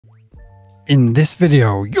In this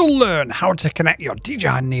video, you'll learn how to connect your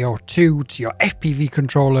DJI NEO 2 to your FPV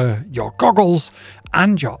controller, your goggles,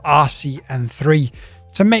 and your RC-M3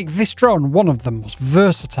 to make this drone one of the most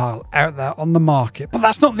versatile out there on the market. But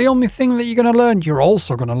that's not the only thing that you're going to learn. You're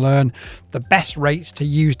also going to learn the best rates to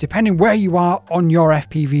use depending where you are on your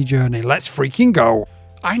FPV journey. Let's freaking go.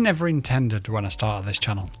 I never intended when I started this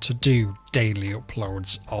channel to do daily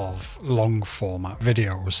uploads of long format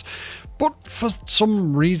videos, but for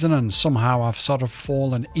some reason and somehow I've sort of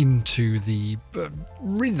fallen into the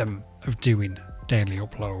rhythm of doing daily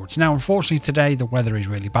uploads. Now, unfortunately today the weather is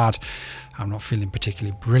really bad. I'm not feeling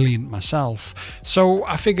particularly brilliant myself, so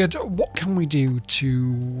I figured, what can we do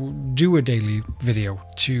to do a daily video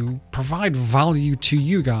to provide value to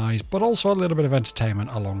you guys, but also a little bit of entertainment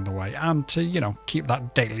along the way, and to, you know, keep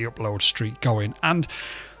that daily upload streak going. And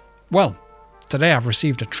well, today I've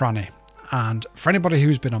received a tranny. And for anybody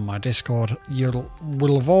who's been on my Discord,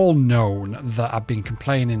 will have all known that I've been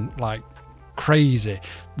complaining like crazy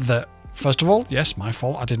that, first of all, yes, my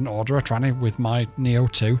fault, I didn't order a tranny with my NEO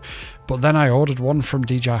 2, but then I ordered one from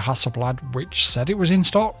DJI Hasselblad which said it was in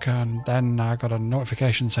stock, and then I got a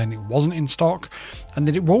notification saying it wasn't in stock and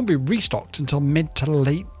that it won't be restocked until mid to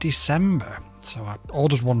late December. So I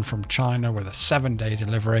ordered one from China with a 7-day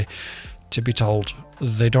delivery, to be told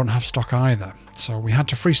they don't have stock either. So we had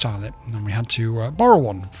to freestyle it, and we had to borrow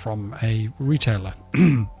one from a retailer.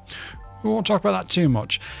 We won't talk about that too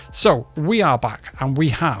much. So we are back, and we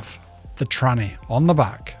have the tranny on the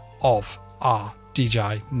back of our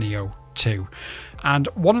DJI NEO 2. And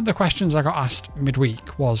one of the questions I got asked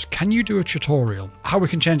midweek was, can you do a tutorial how we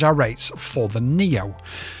can change our rates for the NEO?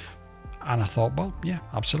 And I thought, well, yeah,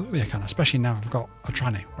 absolutely I can, especially now I've got a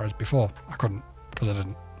tranny, whereas before I couldn't because I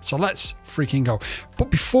didn't. So let's freaking go. But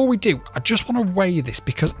before we do, I just want to weigh this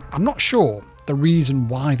because I'm not sure the reason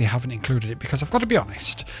why they haven't included it, because I've got to be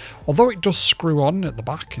honest, although it does screw on at the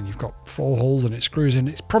back and you've got 4 holes and it screws in,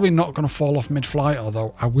 it's probably not going to fall off mid-flight,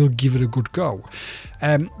 although I will give it a good go.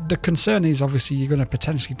 The concern is obviously you're going to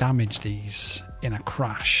potentially damage these in a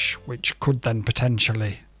crash, which could then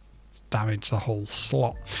potentially damage the whole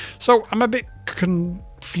slot. So I'm a bit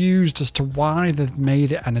confused as to why they've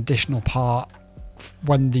made it an additional part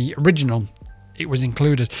when the original it was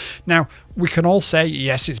included. Now, we can all say,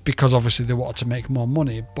 yes, it's because obviously they wanted to make more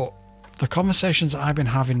money, but the conversations that I've been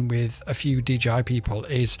having with a few DJI people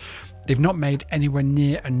is they've not made anywhere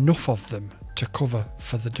near enough of them to cover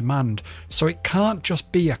for the demand. So it can't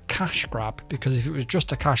just be a cash grab, because if it was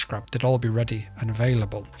just a cash grab, they'd all be ready and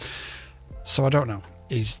available. So I don't know,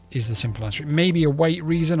 is the simple answer. It may be a weight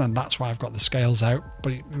reason, and that's why I've got the scales out,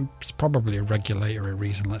 but it's probably a regulatory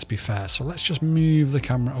reason, let's be fair. So let's just move the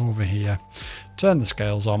camera over here, turn the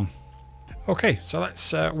scales on. Okay, so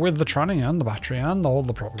let's, with the tranny and the battery and all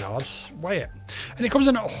the prop guards, weigh it. And it comes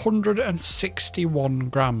in at 161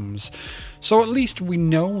 grams. So at least we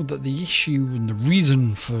know that the issue and the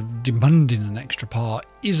reason for demanding an extra part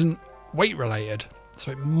isn't weight related.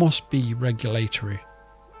 So it must be regulatory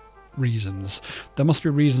reasons. There must be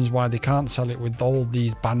reasons why they can't sell it with all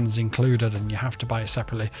these bands included and you have to buy it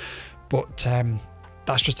separately. But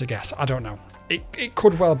that's just a guess. I don't know. It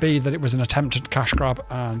could well be that it was an attempted cash grab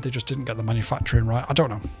and they just didn't get the manufacturing right. I don't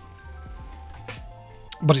know.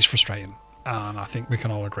 But it's frustrating, and I think we can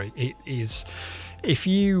all agree it is. If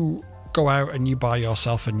you go out and you buy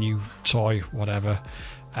yourself a new toy, whatever,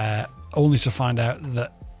 only to find out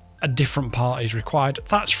that a different part is required,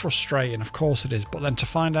 that's frustrating, of course it is. But then to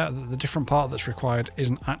find out that the different part that's required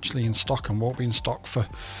isn't actually in stock and won't be in stock for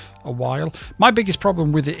a while. My biggest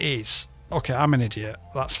problem with it is, okay, I'm an idiot,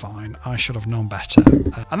 that's fine, I should have known better,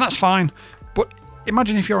 and that's fine. But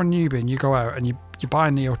imagine if you're a newbie and you go out and you buy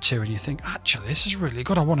a NEO 2 and you think, actually this is really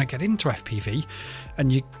good, I want to get into FPV,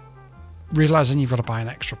 and you realise then you've got to buy an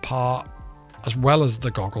extra part as well as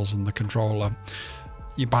the goggles and the controller.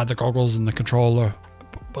 You buy the goggles and the controller,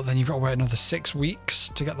 but then you've got to wait another 6 weeks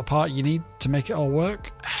to get the part you need to make it all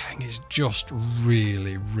work. I think it's just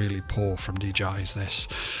really, really poor from DJI's this.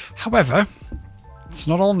 However, it's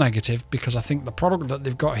not all negative, because I think the product that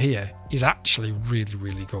they've got here is actually really,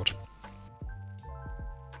 really good.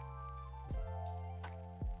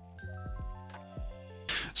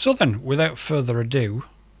 So then, without further ado,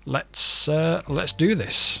 let's do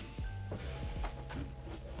this.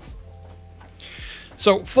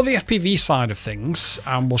 So for the FPV side of things,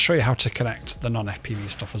 and we'll show you how to connect the non-FPV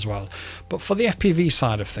stuff as well, but for the FPV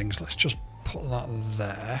side of things, let's just put that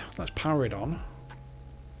there. Let's power it on.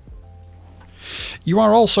 You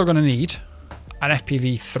are also going to need an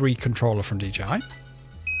FPV 3 controller from DJI.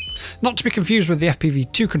 Not to be confused with the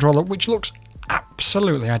FPV 2 controller, which looks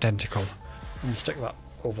absolutely identical. And we'll stick that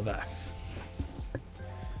over there.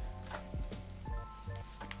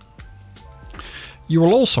 You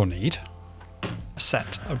will also need a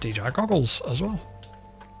set of DJI goggles as well.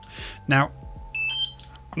 Now,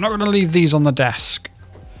 I'm not going to leave these on the desk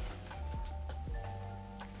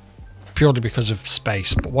purely because of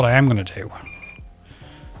space, but what I am going to do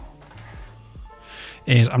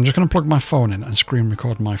is I'm just going to plug my phone in and screen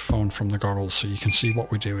record my phone from the goggles so you can see what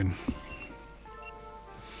we're doing.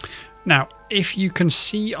 Now, if you can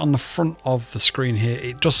see on the front of the screen here,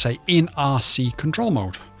 it does say in RC control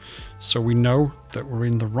mode. So we know that we're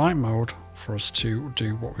in the right mode for us to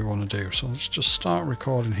do what we want to do. So let's just start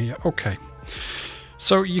recording here. Okay.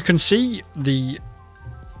 So you can see the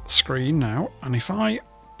screen now, and if I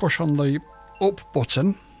push on the up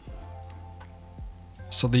button,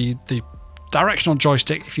 so the directional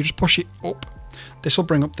joystick, if you just push it up, this will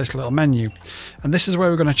bring up this little menu, and this is where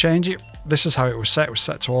we're going to change it. This is how it was set. It was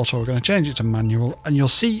set to auto. We're going to change it to manual, and you'll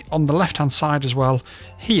see on the left hand side as well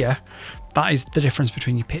here, that is the difference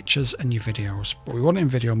between your pictures and your videos. But we want it in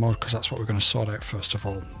video mode because that's what we're going to sort out first of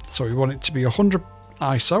all. So we want it to be 100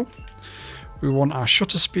 ISO. We want our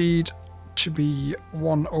shutter speed to be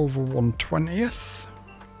 1/120th.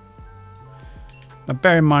 Now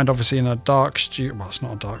bear in mind, obviously in a dark studio, well, it's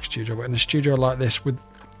not a dark studio, but in a studio like this with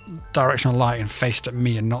directional lighting faced at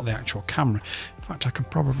me and not the actual camera. In fact, I can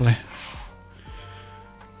probably,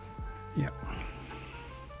 yeah.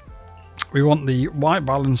 We want the white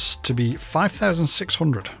balance to be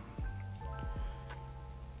 5600.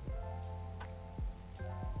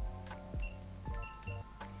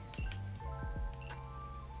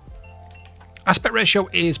 Aspect ratio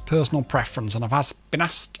is personal preference, and I've been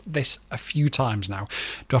asked this a few times now.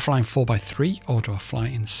 Do I fly in 4:3 or do I fly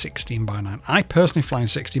in 16:9? I personally fly in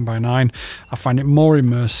 16:9. I find it more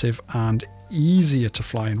immersive and easier to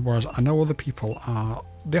fly in, whereas I know other people are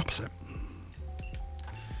the opposite.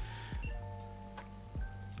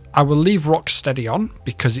 I will leave rock steady on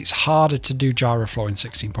because it's harder to do gyroflow in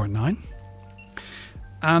 16.9.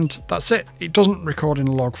 And that's it. It doesn't record in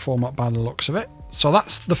log format by the looks of it. So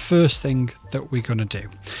that's the first thing that we're going to do.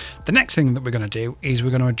 The next thing that we're going to do is we're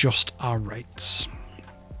going to adjust our rates.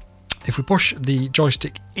 If we push the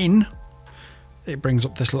joystick in, it brings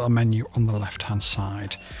up this little menu on the left hand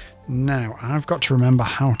side. Now I've got to remember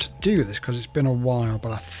how to do this because it's been a while,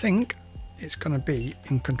 but I think it's going to be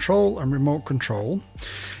in control and remote control.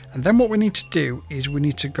 And then what we need to do is we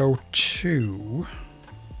need to go to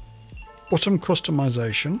button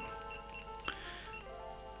customization.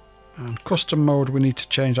 And custom mode, we need to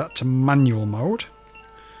change that to manual mode.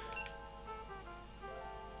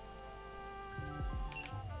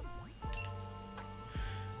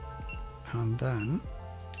 And then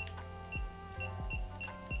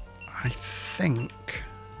I think,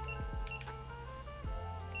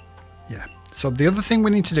 yeah. So the other thing we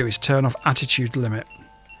need to do is turn off attitude limit,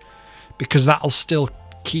 because that'll still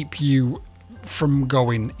keep you from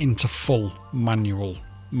going into full manual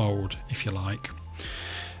mode, if you like.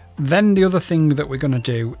 Then the other thing that we're going to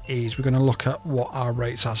do is we're going to look at what our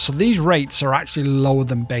rates are. So these rates are actually lower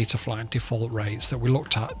than Betaflight default rates that we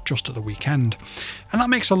looked at just at the weekend. And that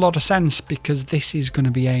makes a lot of sense because this is going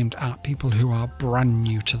to be aimed at people who are brand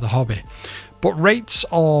new to the hobby. But rates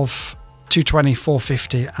of 220,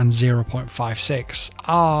 450 and 0.56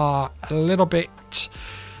 are a little bit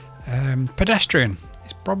pedestrian.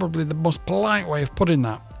 It's probably the most polite way of putting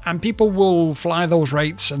that. And people will fly those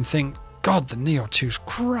rates and think, God, the Neo 2's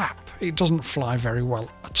crap. It doesn't fly very well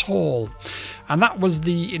at all. And that was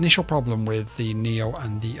the initial problem with the Neo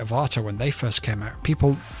and the Avato when they first came out.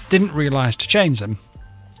 People didn't realise to change them,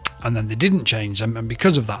 and then they didn't change them, and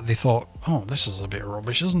because of that they thought, oh, this is a bit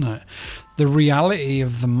rubbish, isn't it? The reality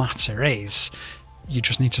of the matter is you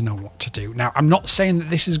just need to know what to do. Now, I'm not saying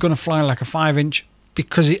that this is going to fly like a 5-inch,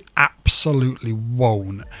 because it absolutely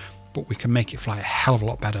won't, but we can make it fly a hell of a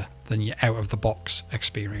lot better than your out-of-the-box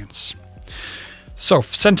experience. So,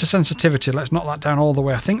 center sensitivity, let's knock that down all the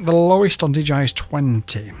way. I think the lowest on DJI is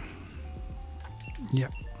 20.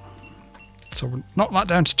 Yep. So we'll knock that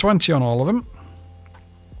down to 20 on all of them.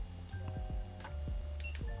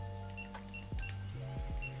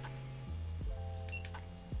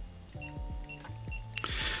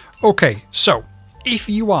 Okay, so if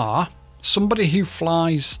you are somebody who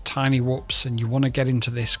flies tiny whoops and you want to get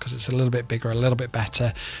into this because it's a little bit bigger, a little bit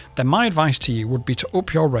better, then my advice to you would be to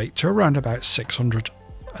up your rate to around about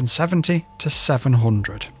 670 to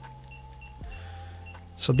 700.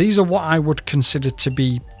 So these are what I would consider to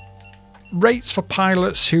be rates for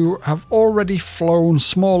pilots who have already flown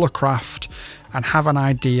smaller craft and have an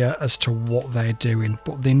idea as to what they're doing,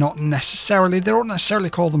 but they don't necessarily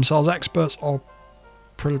call themselves experts or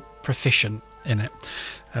proficient in it.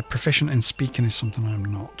 Proficient in speaking is something I'm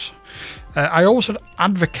not. I also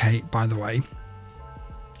advocate, by the way,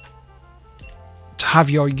 to have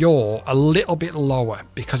your yaw a little bit lower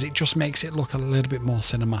because it just makes it look a little bit more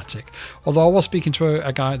cinematic. Although I was speaking to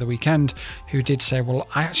a guy at the weekend who did say, well,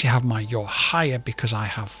 I actually have my yaw higher because I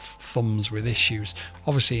have thumbs with issues.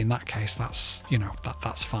 Obviously in that case, that's, you know,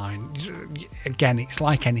 that's fine. Again, it's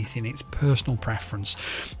like anything, it's personal preference.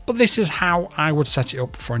 But this is how I would set it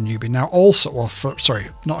up for a newbie. Now also, well, sorry,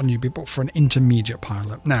 not a newbie, but for an intermediate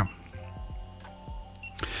pilot. Now,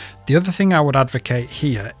 the other thing I would advocate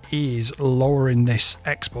here is lowering this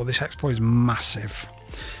expo. This expo is massive.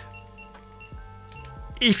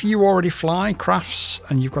 If you already fly crafts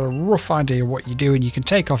and you've got a rough idea what you're doing, you can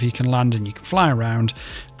take off, you can land and you can fly around,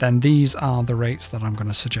 then these are the rates that I'm going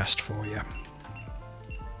to suggest for you.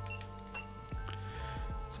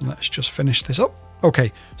 So let's just finish this up.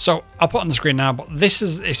 Okay, so I'll put on the screen now, but this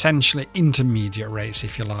is essentially intermediate rates,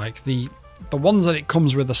 if you like. The ones that it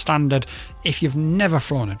comes with are standard. If you've never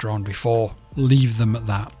flown a drone before, leave them at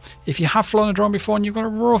that. If you have flown a drone before and you've got a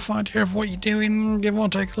rough idea of what you're doing, give or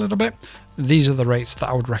take a little bit, these are the rates that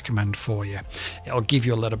I would recommend for you. It'll give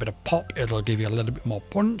you a little bit of pop, it'll give you a little bit more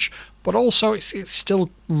punch, but also it's still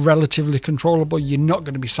relatively controllable. You're not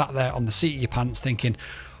going to be sat there on the seat of your pants thinking,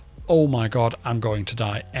 oh my god, I'm going to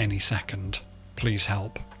die any second. Please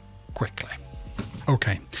help quickly.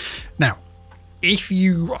 Okay, now if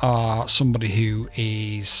you are somebody who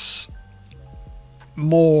is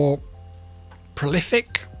more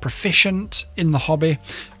prolific, proficient in the hobby,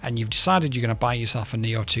 and you've decided you're going to buy yourself a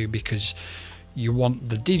Neo 2 because you want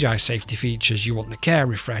the DJI safety features, you want the care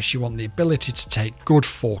refresh, you want the ability to take good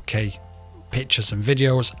 4K pictures and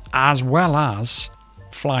videos, as well as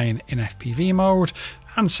flying in FPV mode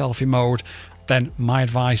and selfie mode, then my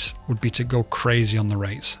advice would be to go crazy on the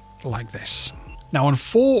rates like this. Now,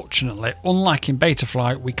 unfortunately, unlike in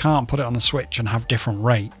Betaflight, we can't put it on a switch and have different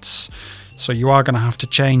rates. So you are going to have to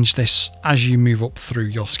change this as you move up through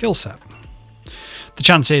your skill set. The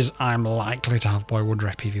chance is I'm likely to have Boy Wonder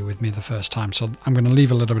FPV with me the first time, so I'm going to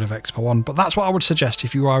leave a little bit of expo on. But that's what I would suggest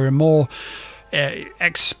if you are a more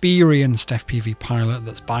experienced FPV pilot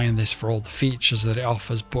that's buying this for all the features that it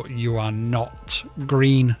offers, but you are not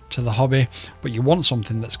green to the hobby, but you want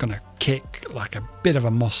something that's going to kick like a bit of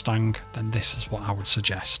a Mustang, then this is what I would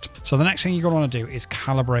suggest. So the next thing you're going to want to do is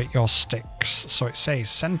calibrate your sticks. So it says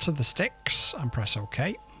center the sticks and press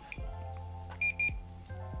OK.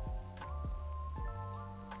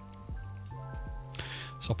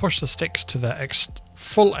 So push the sticks to their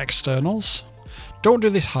full externals. Don't do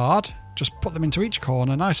this hard. Just put them into each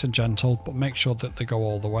corner, nice and gentle, but make sure that they go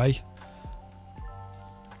all the way.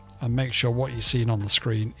 And make sure what you're seeing on the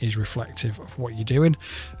screen is reflective of what you're doing.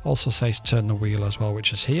 Also says turn the wheel as well,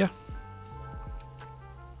 which is here.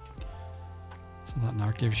 So that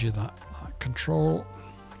now gives you that control.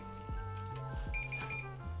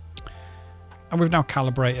 And we've now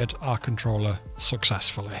calibrated our controller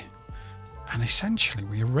successfully. And essentially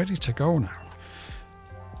we are ready to go now.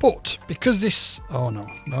 But because this, oh no,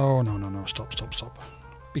 stop.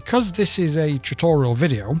 Because this is a tutorial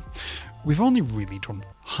video, we've only really done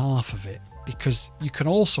half of it because you can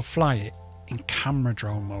also fly it in camera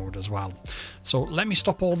drone mode as well. So let me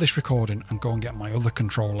stop all this recording and go and get my other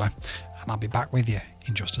controller, and I'll be back with you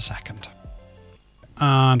in just a second.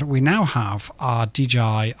 And we now have our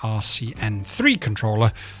DJI RC N3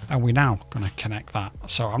 controller, and we're now going to connect that.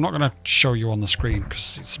 So I'm not going to show you on the screen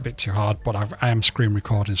because it's a bit too hard, but I am screen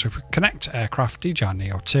recording. So if we connect aircraft DJI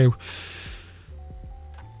NEO 2,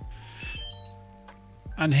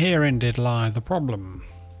 and herein did lie the problem.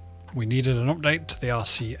 We needed an update to the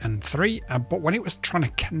RC N3, but when it was trying to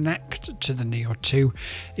connect to the Neo 2,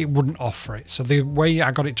 it wouldn't offer it. So the way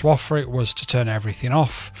I got it to offer it was to turn everything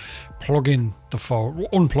off, plug in the phone,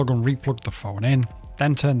 unplug and replug the phone in,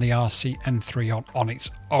 then turn the RC N3 on its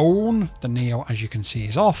own. The Neo, as you can see,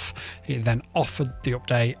 is off. It then offered the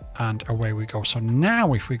update, and away we go. So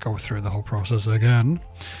now if we go through the whole process again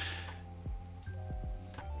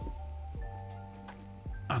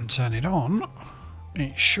and turn it on,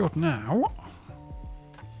 it should now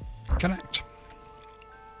connect.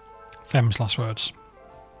 Famous last words.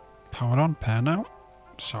 Powered on, pair now.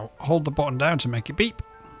 So hold the button down to make it beep.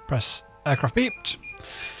 Press aircraft beeped.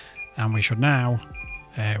 And we should now,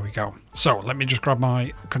 there we go. So let me just grab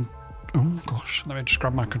my,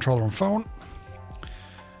 controller and phone.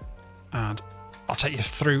 And I'll take you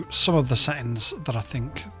through some of the settings that I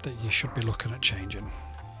think that you should be looking at changing.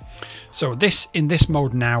 So this, in this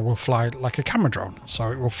mode now, will fly like a camera drone.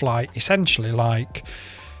 So it will fly essentially like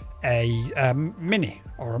a Mini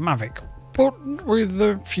or a Mavic, but with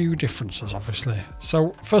a few differences, obviously.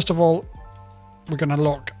 So first of all, we're going to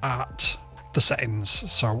look at the settings.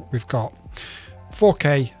 So we've got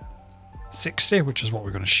 4K 60, which is what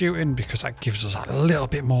we're going to shoot in, because that gives us a little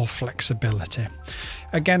bit more flexibility.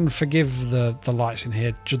 Again, forgive the lights in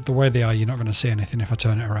here. Just the way they are, you're not going to see anything if I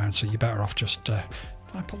turn it around, so you're better off just... if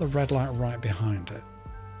I put the red light right behind it.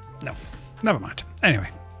 No, never mind. Anyway.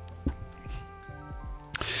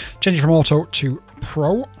 Change it from auto to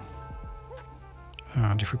pro.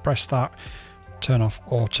 And if we press that, turn off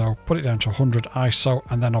auto, put it down to 100 ISO,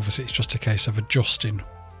 and then obviously it's just a case of adjusting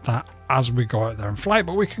that as we go out there and fly,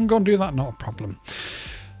 but we can go and do that, not a problem.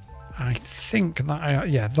 I think that,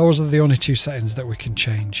 yeah, those are the only two settings that we can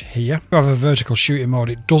change here. We have a vertical shooting mode.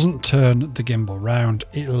 It doesn't turn the gimbal round.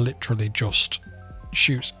 It literally just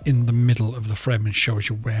shoots in the middle of the frame and shows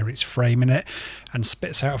you where it's framing it and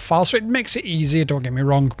spits out a file. So it makes it easier, don't get me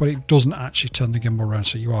wrong, but it doesn't actually turn the gimbal around,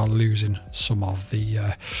 so you are losing some of the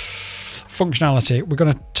functionality. We're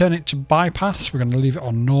going to turn it to bypass. We're going to leave it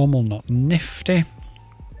on normal, not nifty.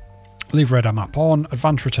 Leave radar map on.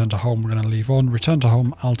 Advanced return to home we're going to leave on. Return to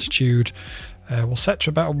home altitude we'll set to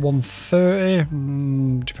about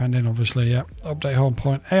 130, depending obviously. Yeah. Update home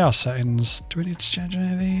point. AR settings. Do we need to change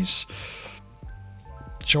any of these?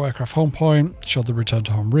 Show aircraft home point. Show the return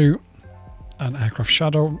to home route and aircraft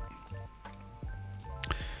shadow.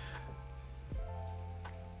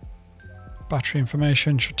 Battery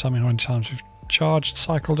information should tell me how many times we've charged,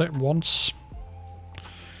 cycled it once.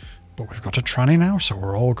 But we've got a tranny now, so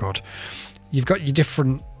we're all good. You've got your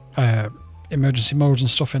different emergency modes and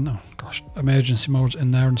stuff in there. Oh, gosh, emergency modes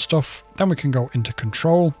in there and stuff. Then we can go into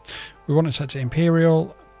control. We want it set to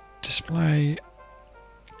Imperial, display,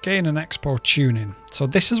 gain and expo tuning. So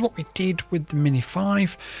this is what we did with the Mini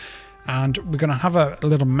 5. And we're going to have a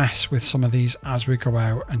little mess with some of these as we go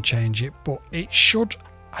out and change it. But it should,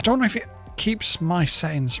 I don't know if it keeps my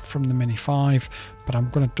settings from the Mini 5, but I'm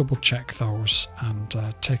going to double check those and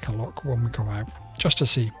take a look when we go out just to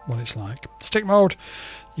see what it's like. Stick mode,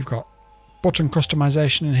 you've got button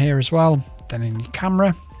customization in here as well. Then in your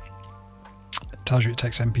camera, it tells you it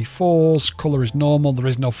takes MP4s, color is normal, there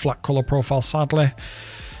is no flat color profile sadly,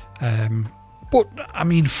 but I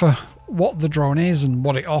mean for what the drone is and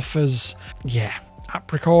what it offers, yeah.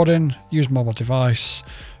 App recording, use mobile device,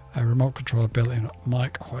 a remote controller built-in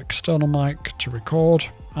mic or external mic to record,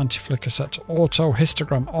 anti-flicker set to auto,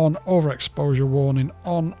 histogram on, overexposure warning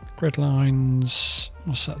on, grid lines,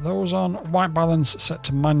 we'll set those on, white balance set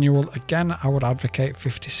to manual, again I would advocate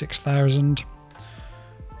 56,000.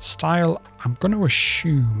 Style, I'm going to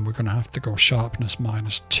assume we're going to have to go sharpness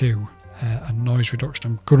 -2 and noise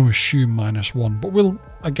reduction, I'm going to assume -1, but we'll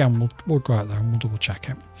go out there and we'll double check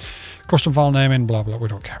it. Custom file naming, blah blah, we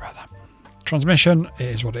don't care about that. Transmission, it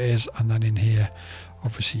is what it is, and then in here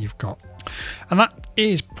obviously you've got, and that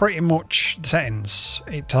is pretty much the settings.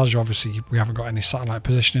 It tells you obviously we haven't got any satellite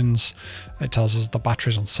positionings, it tells us the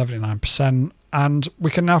battery's on 79%, and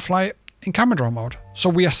we can now fly it in camera drone mode. So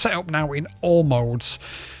we are set up now in all modes,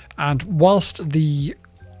 and whilst the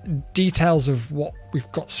details of what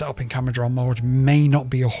we've got set up in camera drone mode may not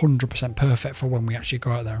be 100% perfect for when we actually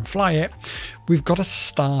go out there and fly it, we've got a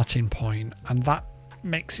starting point, and that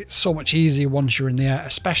makes it so much easier once you're in the air,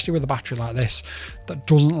 especially with a battery like this that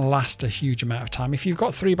doesn't last a huge amount of time. If you've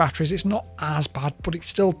got 3 batteries, it's not as bad, but it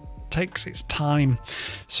still takes its time.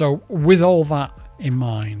 So with all that in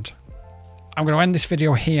mind, I'm going to end this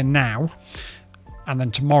video here now, and then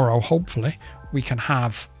tomorrow hopefully we can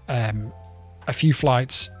have a few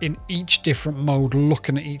flights in each different mode,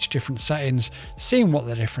 looking at each different settings, seeing what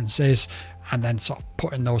the difference is, and then sort of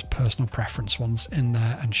putting those personal preference ones in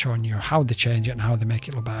there and showing you how they change it and how they make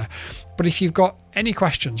it look better. But if you've got any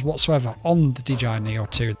questions whatsoever on the DJI NEO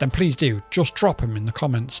 2, then please do just drop them in the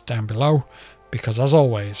comments down below, because as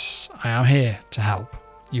always, I am here to help.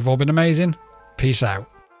 You've all been amazing. Peace out.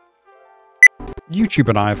 YouTube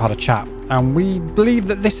and I have had a chat, and we believe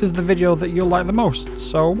that this is the video that you'll like the most,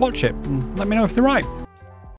 so watch it and let me know if they're right.